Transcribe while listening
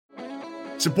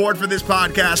Support for this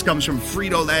podcast comes from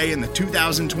Frito-Lay and the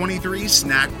 2023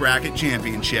 Snack Bracket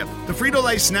Championship. The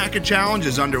Frito-Lay Snack-A Challenge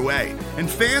is underway, and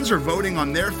fans are voting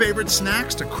on their favorite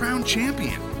snacks to crown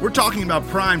champion. We're talking about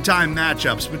prime-time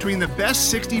matchups between the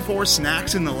best 64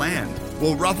 snacks in the land.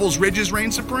 Will Ruffles Ridges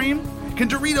reign supreme? Can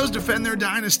Doritos defend their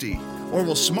dynasty? Or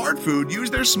will Smart Food use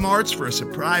their smarts for a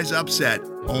surprise upset?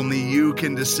 Only you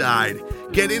can decide.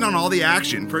 Get in on all the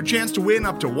action for a chance to win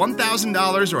up to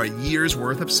 $1,000 or a year's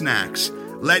worth of snacks.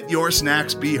 Let your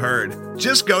snacks be heard.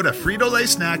 Just go to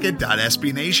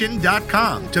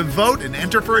fritolaysnacket.sbnation.com to vote and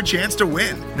enter for a chance to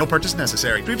win. No purchase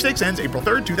necessary. Sweepstakes ends April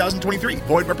 3rd, 2023.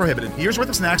 Void where prohibited. Year's worth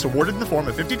of snacks awarded in the form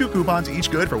of 52 coupons, each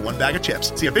good for one bag of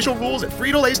chips. See official rules at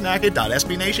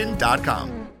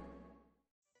fritolaysnacket.sbnation.com.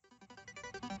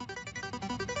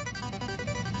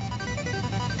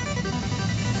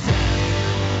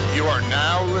 You are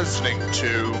now listening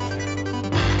to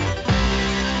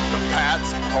the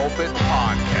Pat's Pulpit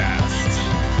Podcast.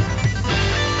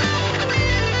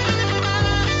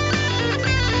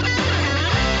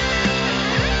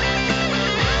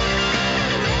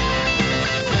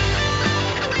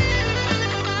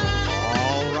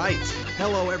 All right.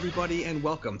 Hello, everybody, and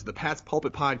welcome to the Pat's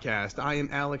Pulpit Podcast. I am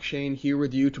Alex Shane here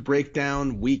with you to break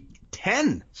down Week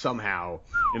 10 somehow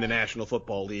in the National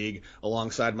Football League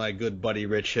alongside my good buddy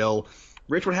Rich Hill.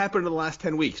 Rich, what happened in the last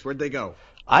 10 weeks? Where'd they go?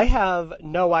 I have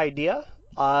no idea.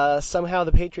 Somehow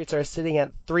the Patriots are sitting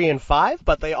at 3-5,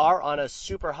 but they are on a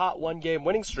super hot one-game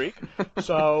winning streak.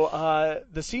 So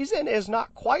the season is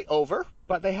not quite over,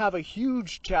 but they have a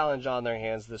huge challenge on their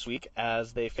hands this week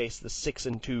as they face the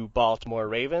 6-2 Baltimore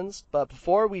Ravens. But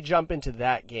before we jump into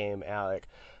that game, Alec,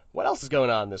 what else is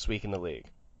going on this week in the league?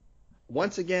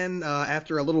 Once again,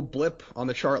 after a little blip on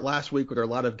the chart last week with a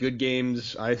lot of good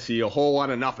games, I see a whole lot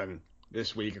of nothing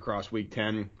this week across Week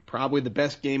 10. Probably the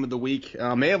best game of the week.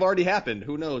 May have already happened.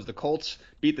 Who knows? The Colts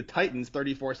beat the Titans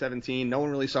 34-17. No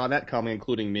one really saw that coming,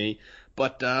 including me.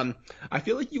 But I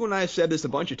feel like you and I have said this a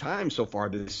bunch of times so far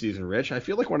this season, Rich. I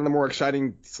feel like one of the more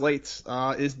exciting slates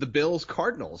is the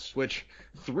Bills-Cardinals, which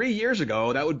 3 years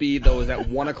ago, that would be those at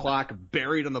 1 o'clock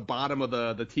buried on the bottom of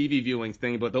the TV viewing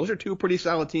thing. But those are two pretty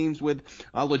solid teams with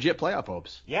legit playoff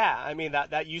hopes. Yeah, I mean,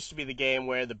 that used to be the game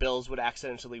where the Bills would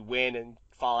accidentally win and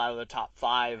fall out of the top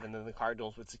 5, and then the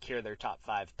Cardinals would secure their top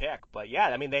 5 pick. But yeah,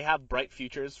 I mean, they have bright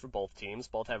futures for both teams.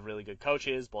 Both have really good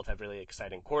coaches. Both have really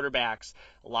exciting quarterbacks.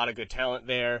 A lot of good talent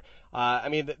there. I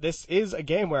mean, this is a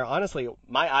game where, honestly,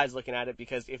 my eyes looking at it,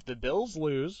 because if the Bills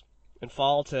lose and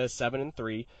fall to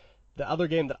 7-3, the other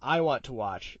game that I want to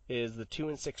watch is the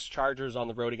 2-6 Chargers on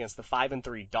the road against the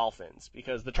 5-3 Dolphins,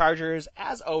 because the Chargers,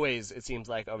 as always, it seems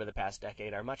like over the past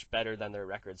decade, are much better than their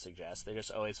record suggests. They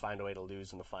just always find a way to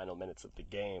lose in the final minutes of the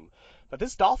game. But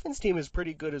this Dolphins team is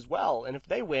pretty good as well, and if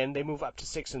they win, they move up to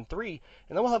 6-3,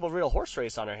 and then we'll have a real horse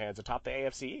race on our hands atop the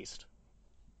AFC East.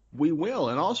 We will.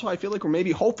 And also, I feel like we're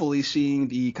maybe hopefully seeing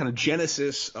the kind of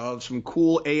genesis of some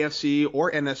cool AFC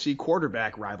or NFC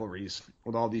quarterback rivalries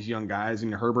with all these young guys.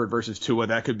 And Herbert versus Tua,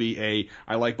 that could be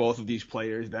I like both of these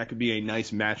players. That could be a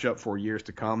nice matchup for years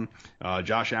to come.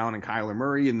 Josh Allen and Kyler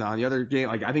Murray. And on the other game,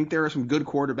 I think there are some good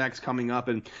quarterbacks coming up.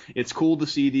 And it's cool to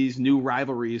see these new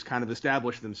rivalries kind of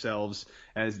establish themselves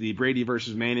as the Brady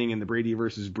versus Manning and the Brady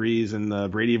versus Breeze and the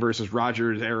Brady versus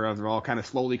Rodgers era. They're all kind of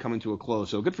slowly coming to a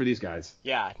close. So good for these guys.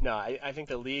 Yeah. No, I think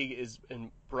the league is in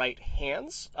bright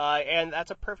hands, and that's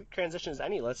a perfect transition as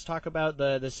any. Let's talk about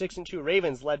the 6-2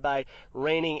 Ravens, led by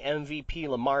reigning MVP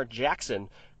Lamar Jackson,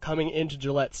 coming into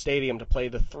Gillette Stadium to play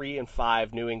the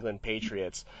 3-5 New England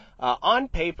Patriots. On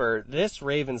paper, this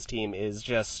Ravens team is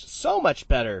just so much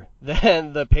better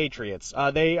than the Patriots.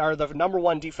 They are the number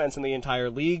one defense in the entire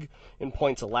league in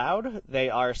points allowed. They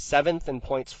are 7th in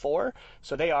points for,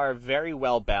 so they are very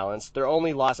well balanced. Their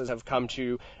only losses have come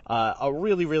to a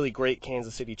really, really great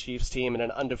Kansas City Chiefs team and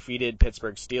an undefeated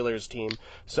Pittsburgh Steelers team.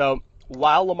 So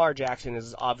while Lamar Jackson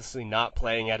is obviously not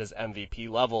playing at his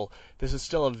MVP level, this is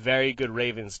still a very good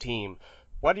Ravens team.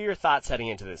 What are your thoughts heading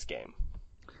into this game?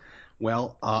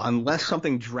 Well, unless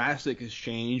something drastic has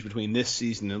changed between this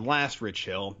season and last, Rich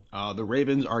Hill, the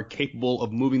Ravens are capable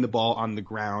of moving the ball on the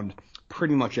ground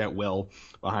pretty much at will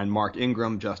behind Mark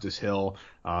Ingram, Justice Hill,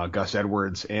 Gus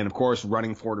Edwards, and, of course,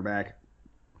 running quarterback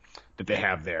that they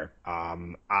have there.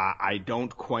 I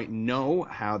don't quite know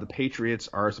how the Patriots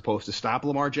are supposed to stop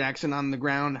Lamar Jackson on the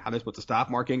ground, how they're supposed to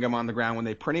stop Mark Ingram on the ground when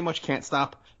they pretty much can't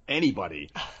stop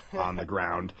anybody on the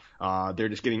ground. They're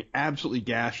just getting absolutely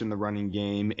gashed in the running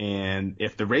game, and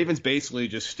if the Ravens basically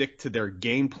just stick to their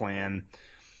game plan,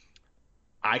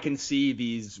 I can see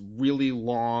these really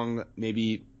long,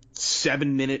 maybe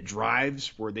 7-minute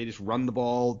drives where they just run the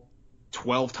ball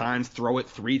 12 times, throw it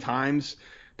 3 times,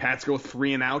 Pats go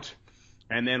 3 and out,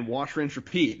 and then wash, rinse,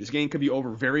 repeat. This game could be over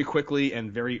very quickly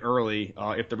and very early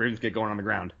if the Ravens get going on the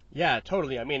ground. Yeah,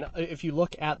 totally. I mean, if you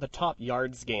look at the top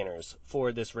yards gainers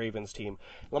for this Ravens team,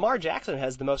 Lamar Jackson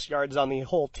has the most yards on the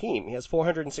whole team. He has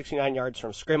 469 yards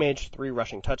from scrimmage, 3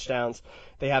 rushing touchdowns.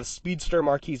 They have speedster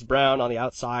Marquise Brown on the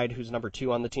outside, who's number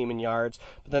 2 on the team in yards.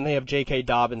 But then they have J.K.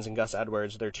 Dobbins and Gus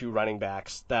Edwards, their 2 running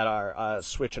backs that are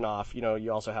switching off. You know,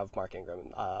 you also have Mark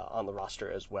Ingram on the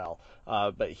roster as well.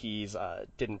 But he's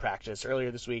didn't practice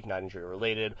earlier this week, not injury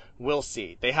related. We'll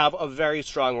see. They have a very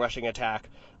strong rushing attack.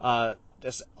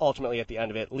 This ultimately at the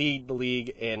end of it lead the league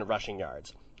in rushing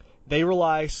yards. They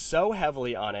rely so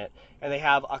heavily on it, and they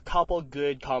have a couple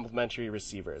good complementary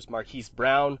receivers. Marquise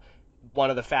Brown, one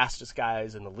of the fastest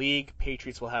guys in the league.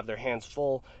 Patriots will have their hands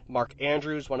full. Mark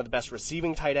Andrews, one of the best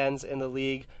receiving tight ends in the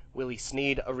league. Willie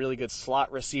Snead, a really good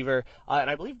slot receiver. And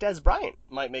I believe Dez Bryant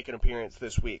might make an appearance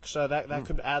this week. So that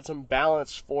could add some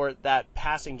balance for that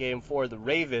passing game for the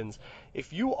Ravens.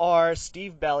 If you are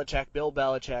Steve Belichick, Bill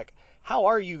Belichick, how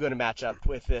are you going to match up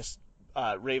with this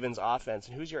Ravens offense,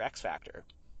 and who's your X factor?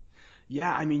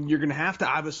 Yeah, I mean, you're going to have to,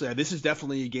 obviously, this is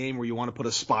definitely a game where you want to put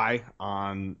a spy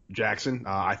on Jackson.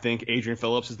 I think Adrian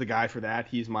Phillips is the guy for that.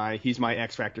 He's my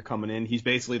X factor coming in. He's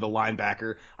basically the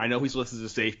linebacker. I know he's listed as a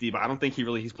safety, but I don't think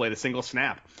he's played a single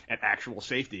snap at actual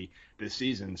safety this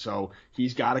season. So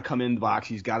he's got to come in the box.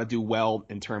 He's got to do well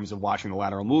in terms of watching the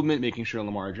lateral movement, making sure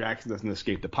Lamar Jackson doesn't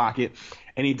escape the pocket.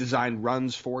 Any design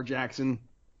runs for Jackson,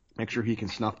 make sure he can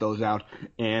snuff those out.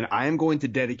 And I am going to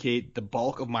dedicate the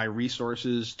bulk of my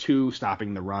resources to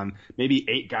stopping the run. Maybe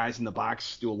 8 guys in the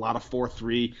box, do a lot of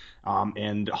 4-3,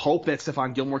 and hope that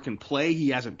Stephon Gilmore can play. He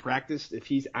hasn't practiced. If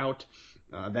he's out,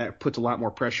 that puts a lot more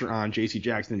pressure on J.C.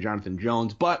 Jackson and Jonathan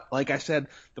Jones. But like I said,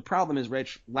 the problem is,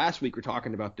 Rich, last week we're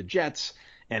talking about the Jets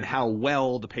and how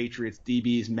well the Patriots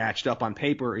DBs matched up on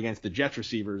paper against the Jets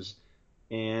receivers.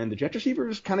 And the Jets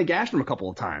receivers kind of gashed him a couple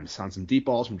of times on some deep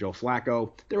balls from Joe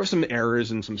Flacco. There were some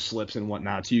errors and some slips and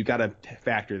whatnot, so you got to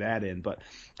factor that in. But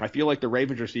I feel like the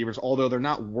Ravens receivers, although they're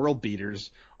not world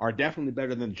beaters, are definitely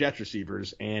better than the Jets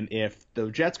receivers. And if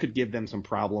the Jets could give them some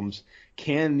problems,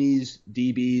 can these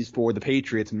DBs for the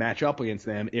Patriots match up against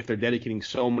them if they're dedicating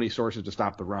so many sources to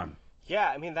stop the run? Yeah,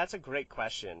 I mean, that's a great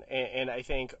question. And I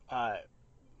think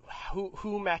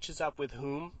who matches up with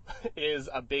whom is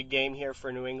a big game here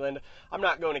for New England. I'm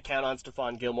not going to count on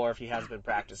Stephon Gilmore if he has been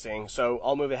practicing, so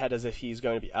I'll move ahead as if he's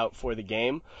going to be out for the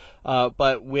game.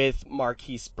 But with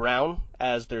Marquise Brown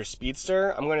as their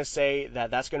speedster, I'm going to say that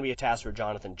that's going to be a task for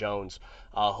Jonathan Jones.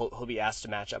 He'll be asked to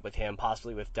match up with him,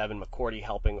 possibly with Devin McCourty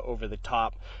helping over the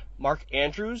top. Mark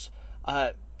Andrews,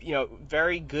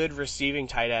 very good receiving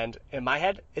tight end. In my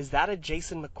head, is that a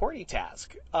Jason McCourty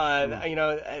task?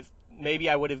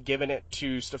 Maybe I would have given it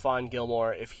to Stephon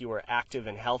Gilmore if he were active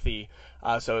and healthy.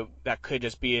 So that could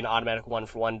just be an automatic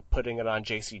 1-for-1, putting it on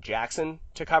J.C. Jackson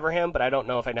to cover him. But I don't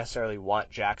know if I necessarily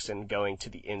want Jackson going to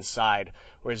the inside,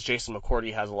 whereas Jason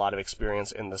McCourty has a lot of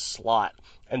experience in the slot.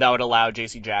 And that would allow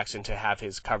J.C. Jackson to have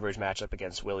his coverage matchup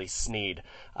against Willie Snead,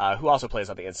 who also plays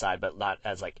on the inside, but not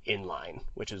as inline,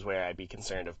 which is where I'd be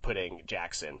concerned of putting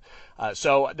Jackson.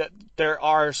 So there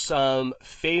are some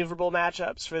favorable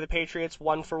matchups for the Patriots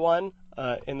 1-for-1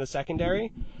 in the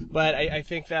secondary. But I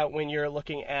think that when you're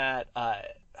looking at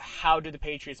how do the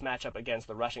Patriots match up against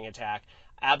the rushing attack,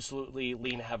 absolutely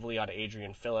lean heavily on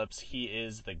Adrian Phillips. He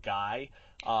is the guy.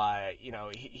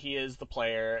 He is the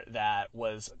player that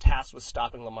was tasked with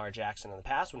stopping Lamar Jackson in the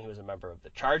past when he was a member of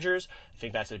the Chargers. I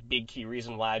think that's a big key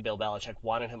reason why Bill Belichick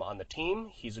wanted him on the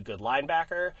team. He's a good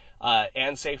linebacker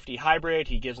and safety hybrid.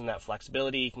 He gives him that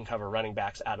flexibility. He can cover running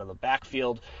backs out of the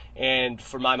backfield. And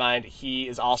for my mind, he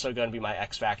is also going to be my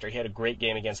X factor. He had a great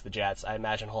game against the Jets. I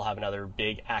imagine he'll have another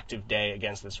big active day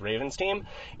against this Ravens team.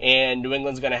 And New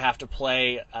England's going to have to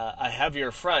play a heavier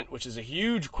front, which is a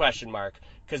huge question mark,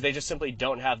 because they just simply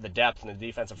don't have the depth in the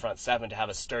defensive front seven to have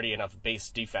a sturdy enough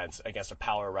base defense against a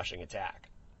power rushing attack.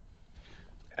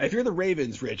 If you're the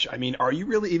Ravens, Rich, I mean, are you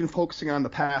really even focusing on the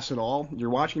pass at all? You're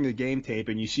watching the game tape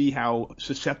and you see how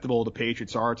susceptible the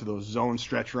Patriots are to those zone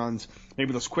stretch runs,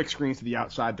 maybe those quick screens to the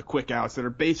outside, the quick outs that are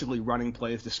basically running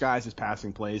plays disguised as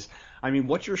passing plays. I mean,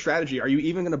 what's your strategy? Are you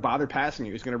even going to bother passing?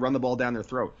 You're just going to run the ball down their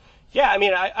throat? Yeah, I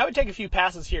mean, I would take a few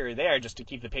passes here or there just to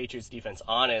keep the Patriots defense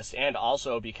honest, and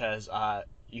also because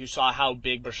you saw how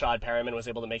big Brashad Perriman was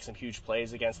able to make some huge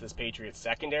plays against this Patriots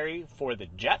secondary for the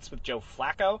Jets with Joe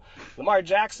Flacco. Lamar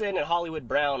Jackson and Hollywood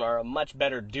Brown are a much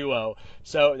better duo,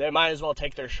 so they might as well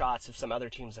take their shots if some other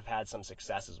teams have had some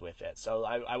successes with it. So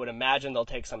I would imagine they'll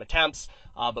take some attempts,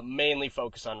 but mainly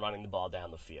focus on running the ball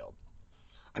down the field.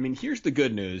 I mean, here's the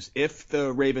good news. If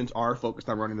the Ravens are focused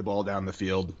on running the ball down the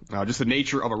field, just the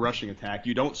nature of a rushing attack,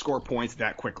 you don't score points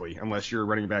that quickly unless your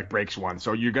running back breaks one.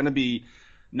 So you're going to be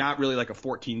not really like a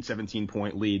 14,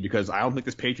 17-point lead because I don't think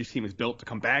this Patriots team is built to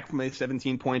come back from a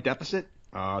 17-point deficit.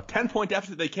 10-point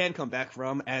deficit they can come back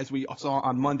from, as we saw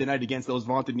on Monday night against those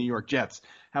vaunted New York Jets.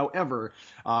 However,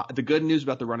 the good news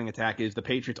about the running attack is the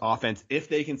Patriots offense, if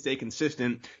they can stay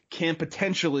consistent, can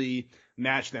potentially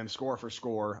match them score for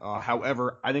score.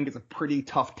 However, I think it's a pretty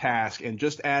tough task. And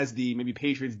just as the maybe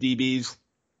Patriots DBs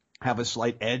have a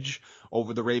slight edge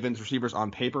over the Ravens receivers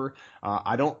on paper,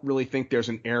 I don't really think there's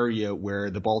an area where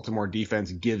the Baltimore defense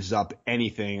gives up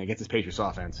anything against this Patriots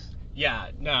offense. Yeah,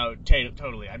 no,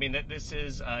 totally. I mean, this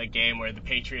is a game where the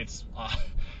Patriots,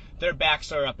 their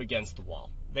backs are up against the wall.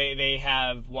 They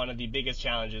have one of the biggest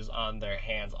challenges on their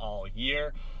hands all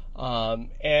year.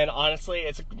 And honestly,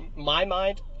 my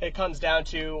mind, it comes down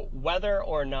to whether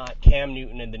or not Cam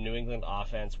Newton and the New England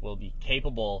offense will be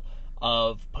capable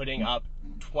of putting up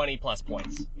 20-plus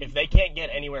points. If they can't get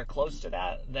anywhere close to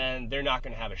that, then they're not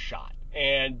going to have a shot.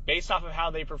 And based off of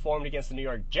how they performed against the New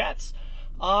York Jets,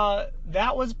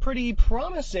 that was pretty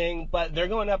promising, but they're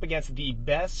going up against the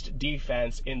best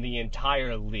defense in the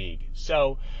entire league.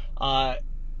 So,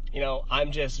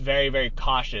 I'm just very, very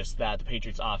cautious that the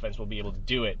Patriots offense will be able to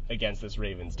do it against this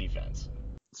Ravens defense.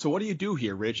 So what do you do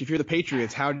here, Rich? If you're the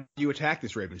Patriots, how do you attack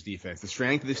this Ravens defense? The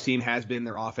strength of this team has been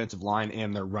their offensive line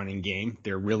and their running game.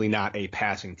 They're really not a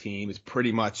passing team. It's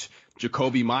pretty much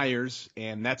Jacoby Myers,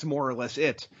 and that's more or less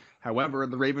it. However,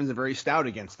 the Ravens are very stout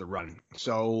against the run.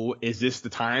 So is this the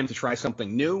time to try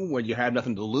something new when you have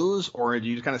nothing to lose, or do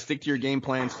you just kind of stick to your game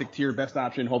plan, stick to your best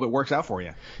option, hope it works out for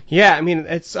you? Yeah, I mean,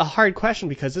 it's a hard question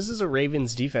because this is a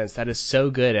Ravens defense that is so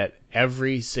good at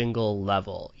every single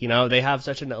level. They have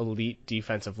such an elite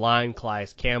defensive line. Calais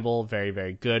Campbell, very,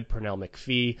 very good. Pernell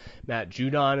McPhee. Matt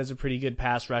Judon is a pretty good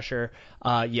pass rusher.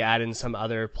 You add in some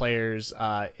other players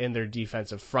in their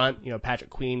defensive front.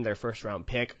 Patrick Queen, their first-round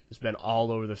pick, has been all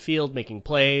over the field making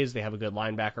plays. They have a good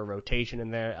linebacker rotation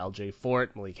in there. L.J.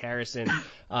 Fort, Malik Harrison.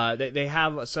 They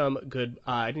have some good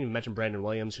I didn't even mention Brandon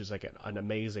Williams, who's like an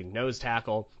amazing nose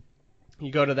tackle.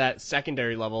 You go to that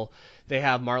secondary level, they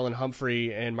have Marlon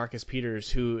Humphrey and Marcus Peters,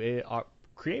 who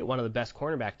create one of the best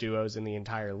cornerback duos in the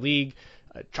entire league.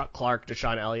 Chuck Clark,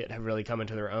 Deshaun Elliott have really come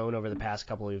into their own over the past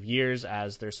couple of years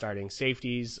as their starting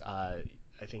safeties.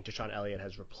 I think Deshaun Elliott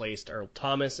has replaced Earl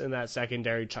Thomas in that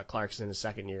secondary. Chuck Clark's in his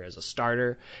second year as a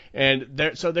starter. And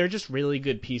they're just really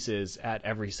good pieces at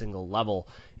every single level.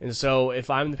 And so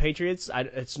if I'm the Patriots,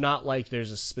 it's not like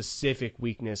there's a specific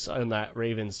weakness on that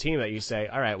Ravens team that you say,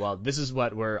 all right, well, this is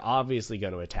what we're obviously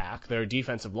going to attack. Their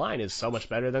defensive line is so much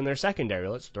better than their secondary.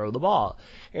 Let's throw the ball.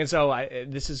 And so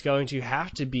this is going to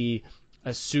have to be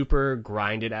a super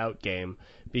grinded out game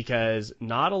because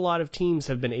not a lot of teams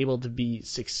have been able to be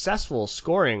successful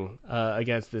scoring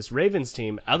against this Ravens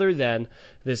team other than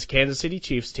this Kansas City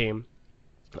Chiefs team,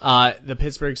 the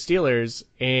Pittsburgh Steelers,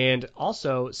 and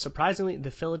also, surprisingly,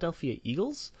 the Philadelphia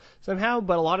Eagles somehow.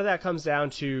 But a lot of that comes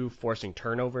down to forcing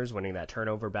turnovers, winning that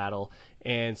turnover battle,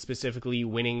 and specifically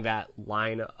winning that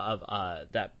line of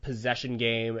that possession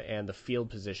game and the field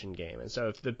position game. And so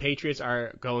if the Patriots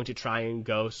are going to try and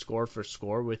go score for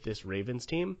score with this Ravens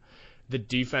team, the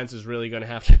defense is really going to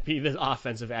have to be the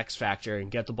offensive X factor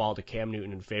and get the ball to Cam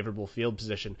Newton in favorable field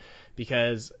position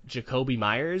because Jacoby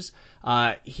Myers,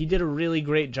 he did a really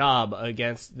great job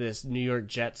against this New York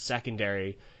Jets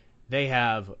secondary. They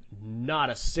have not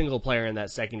a single player in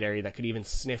that secondary that could even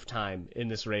sniff time in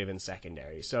this Ravens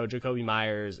secondary. So Jacoby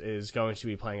Myers is going to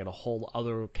be playing at a whole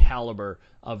other caliber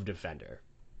of defender.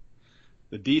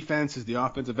 The defense is the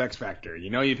offensive X factor.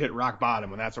 You've hit rock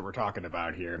bottom, and that's what we're talking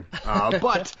about here.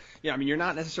 But, you're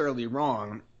not necessarily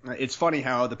wrong. It's funny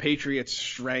how the Patriots'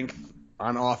 strength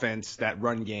on offense, that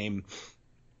run game,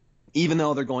 even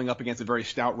though they're going up against a very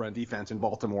stout run defense in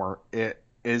Baltimore, it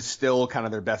is still kind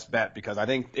of their best bet because I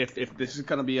think if this is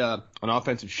going to be an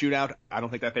offensive shootout, I don't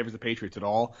think that favors the Patriots at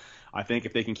all. I think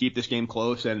if they can keep this game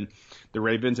close and the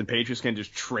Ravens and Patriots can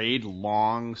just trade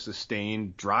long,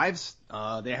 sustained drives,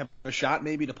 they have a shot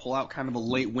maybe to pull out kind of a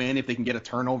late win if they can get a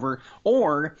turnover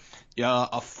or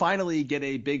finally get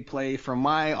a big play from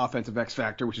my offensive X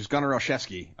factor, which is Gunnar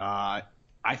Olszewski.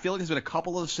 I feel like there's been a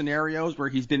couple of scenarios where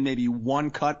he's been maybe one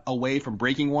cut away from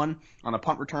breaking one on a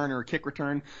punt return or a kick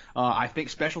return. I think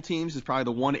special teams is probably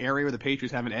the one area where the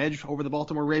Patriots have an edge over the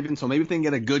Baltimore Ravens. So maybe if they can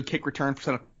get a good kick return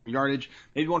set up yardage,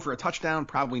 maybe one for a touchdown,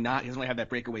 probably not. He doesn't really have that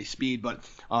breakaway speed, but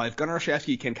if Gunnar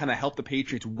Olszewski can kind of help the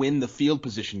Patriots win the field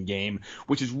position game,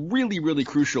 which is really, really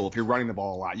crucial if you're running the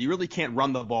ball a lot. You really can't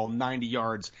run the ball 90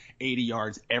 yards, 80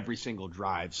 yards every single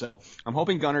drive. So I'm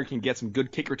hoping Gunnar can get some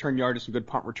good kick return yardage, some good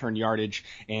punt return yardage,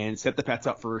 and set the Pats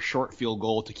up for a short field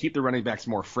goal to keep the running backs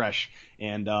more fresh.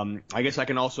 And I guess I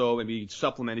can also maybe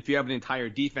supplement, if you have an entire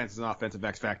defense as an offensive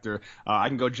X factor, I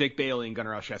can go Jake Bailey and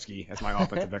Gunnar Olszewski as my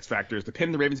offensive X factors to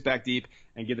pin the Ravens back deep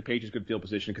and give the Patriots good field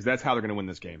position, because that's how they're going to win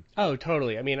this game. Oh,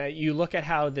 totally. I mean, you look at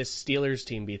how this Steelers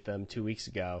team beat them 2 weeks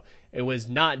ago. It was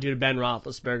not due to Ben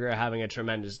Roethlisberger having a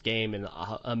tremendous game and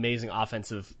amazing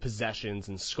offensive possessions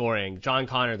and scoring. John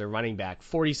Connor, the running back,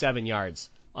 47 yards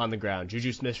on the ground.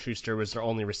 Juju Smith-Schuster was their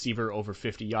only receiver over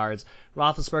 50 yards.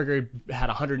 Roethlisberger had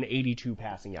 182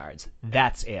 passing yards.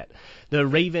 That's it. The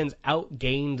Ravens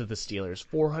outgained the Steelers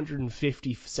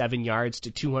 457 yards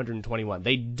to 221.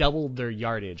 They doubled their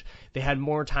yardage. They had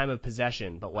more time of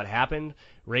possession, but what happened?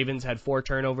 Ravens had 4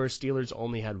 turnovers, Steelers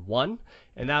only had 1,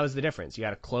 and that was the difference. You got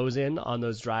to close in on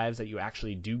those drives that you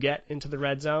actually do get into the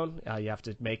red zone. You have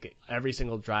to make every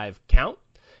single drive count,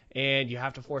 and you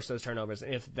have to force those turnovers.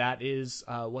 And if that is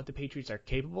what the Patriots are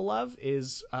capable of,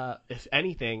 is if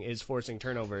anything, is forcing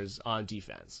turnovers on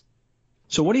defense.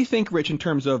 So what do you think, Rich, in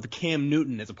terms of Cam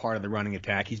Newton as a part of the running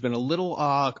attack? He's been a little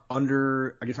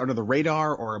under the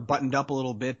radar, or buttoned up a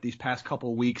little bit these past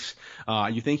couple of weeks.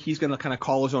 You think he's going to kind of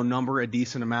call his own number a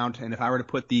decent amount? And if I were to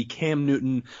put the Cam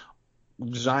Newton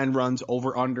design runs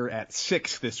over under at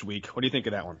 6 this week, what do you think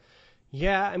of that one?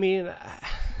 Yeah, I mean,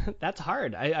 that's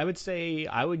hard. I would say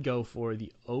I would go for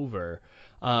the over,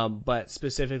 but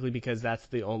specifically because that's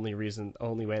the only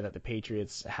way that the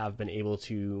Patriots have been able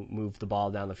to move the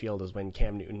ball down the field is when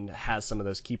Cam Newton has some of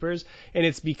those keepers. And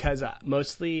it's because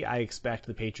mostly I expect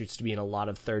the Patriots to be in a lot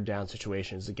of third down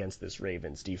situations against this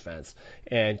Ravens defense.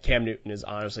 And Cam Newton is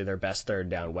honestly their best third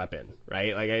down weapon,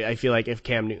 right? Like I feel like if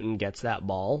Cam Newton gets that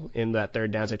ball in that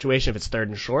third down situation, if it's third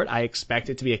and short, I expect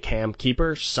it to be a Cam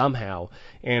keeper somehow,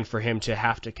 and for him to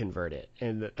have to convert it.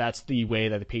 And that's the way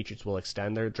that the Patriots will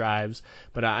extend their drives.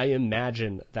 But I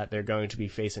imagine that they're going to be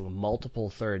facing multiple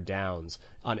third downs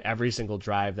on every single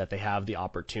drive that they have the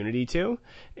opportunity to.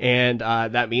 And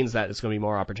that means that it's going to be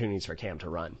more opportunities for Cam to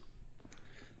run.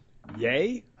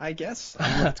 Yay, I guess. I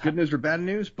don't know if it's good news or bad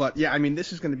news. But, yeah, I mean,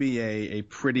 this is going to be a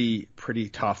pretty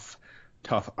tough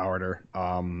outer.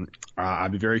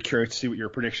 I'd be very curious to see what your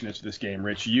prediction is for this game,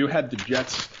 Rich. You had the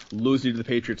Jets losing to the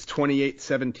Patriots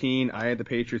 28-17. I had the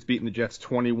Patriots beating the Jets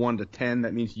 21-10.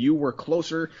 That means you were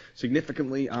closer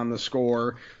significantly on the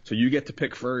score, so you get to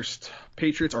pick first.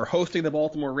 Patriots are hosting the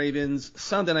Baltimore Ravens.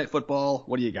 Sunday Night Football.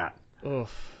 What do you got?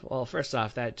 Oof. Well, first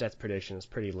off, that Jets prediction is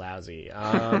pretty lousy.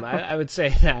 I would say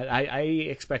that I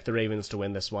expect the Ravens to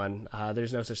win this one.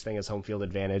 There's no such thing as home field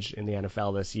advantage in the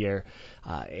NFL this year,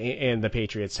 and the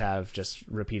Patriots have just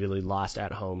repeatedly lost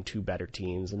at home to better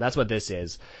teams, and that's what this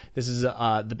is. This is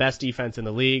the best defense in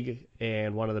the league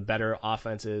and one of the better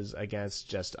offenses against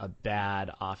just a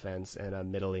bad offense and a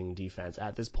middling defense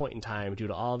at this point in time due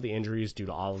to all of the injuries, due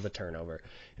to all of the turnover.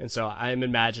 And so I'm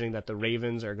imagining that the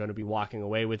Ravens are going to be walking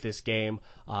away with this game.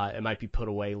 It might be put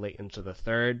away late into the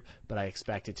third, but I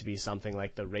expect it to be something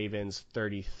like the Ravens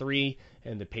 33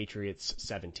 and the Patriots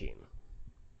 17.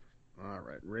 All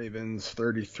right, Ravens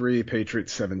 33,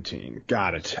 Patriots 17.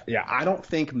 Got it. Yeah, I don't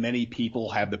think many people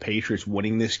have the Patriots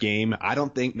winning this game. I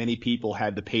don't think many people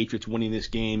had the Patriots winning this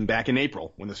game back in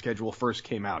April when the schedule first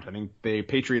came out. I think the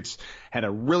Patriots had a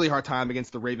really hard time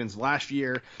against the Ravens last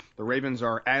year. The Ravens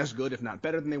are as good, if not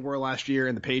better than they were last year,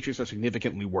 and the Patriots are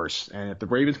significantly worse. And if the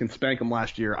Ravens can spank them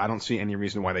last year, I don't see any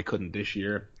reason why they couldn't this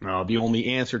year. The only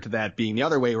answer to that being the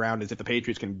other way around is if the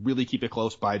Patriots can really keep it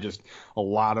close by just a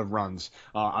lot of runs.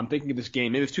 I'm thinking of this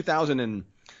game, maybe it's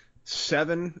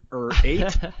 2007 or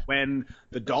 8 when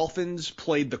the Dolphins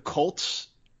played the Colts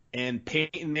and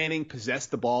Peyton Manning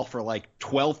possessed the ball for like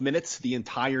 12 minutes the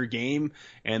entire game,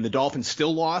 and the Dolphins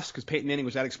still lost because Peyton Manning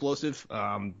was that explosive.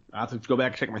 I have to go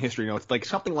back and check my history notes. Like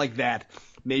something like that.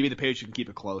 Maybe the Patriots can keep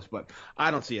it close, but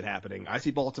I don't see it happening. I see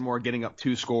Baltimore getting up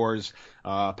 2 scores,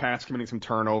 Pats committing some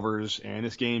turnovers, and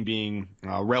this game being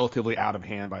relatively out of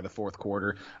hand by the fourth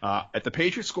quarter. If the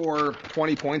Patriots score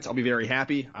 20 points, I'll be very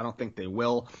happy. I don't think they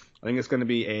will. I think it's going to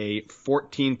be a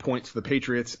 14 points for the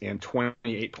Patriots and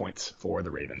 28 points for the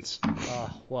Ravens.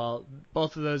 Well,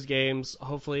 both of those games,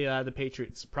 hopefully the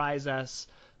Patriots surprise us.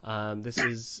 This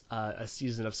is a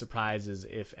season of surprises,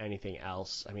 if anything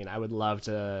else. I mean, I would love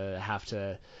to have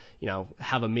to,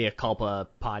 have a mea culpa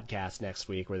podcast next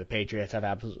week where the Patriots have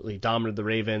absolutely dominated the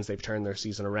Ravens. They've turned their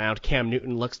season around. Cam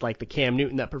Newton looks like the Cam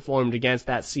Newton that performed against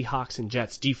that Seahawks and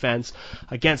Jets defense,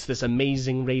 against this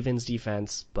amazing Ravens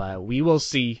defense. But we will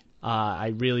see.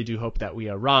 I really do hope that we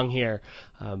are wrong here.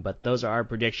 But those are our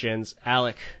predictions.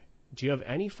 Alec, do you have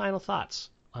any final thoughts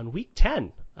on Week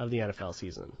 10 of the NFL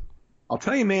season? I'll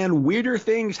tell you, man, weirder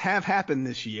things have happened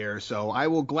this year, so I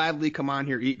will gladly come on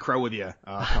here, eat crow with you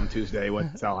come Tuesday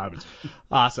when that happens.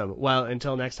 Awesome. Well,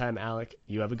 until next time, Alec,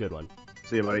 you have a good one.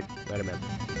 See you, buddy. Later,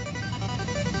 man.